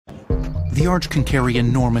The arch can carry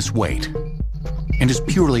enormous weight and is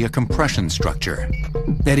purely a compression structure.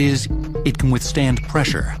 That is, it can withstand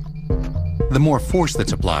pressure. The more force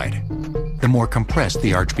that's applied, the more compressed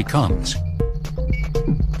the arch becomes.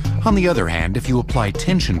 On the other hand, if you apply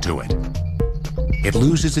tension to it, it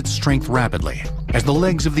loses its strength rapidly. As the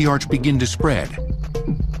legs of the arch begin to spread,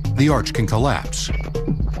 the arch can collapse.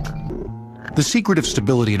 The secret of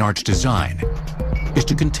stability in arch design is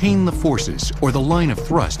to contain the forces, or the line of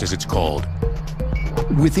thrust as it's called,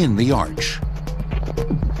 within the arch.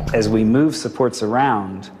 As we move supports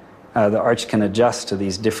around, the arch can adjust to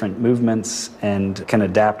these different movements and can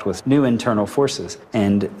adapt with new internal forces.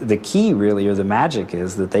 And the key really, or the magic,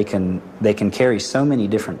 is that they can carry so many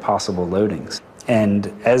different possible loadings. And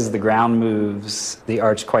as the ground moves, the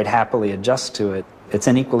arch quite happily adjusts to it. It's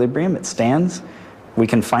in equilibrium, it stands. We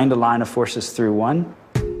can find a line of forces through one.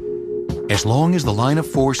 As long as the line of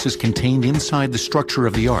force is contained inside the structure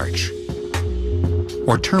of the arch,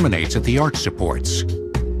 or terminates at the arch supports,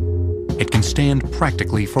 it can stand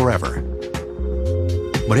practically forever.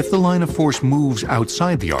 But if the line of force moves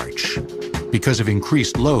outside the arch because of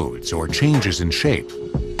increased loads or changes in shape,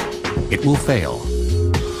 it will fail.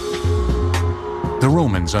 The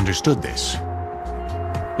Romans understood this.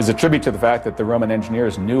 It's a tribute to the fact that the Roman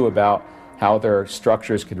engineers knew about how their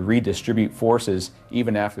structures could redistribute forces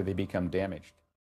even after they become damaged.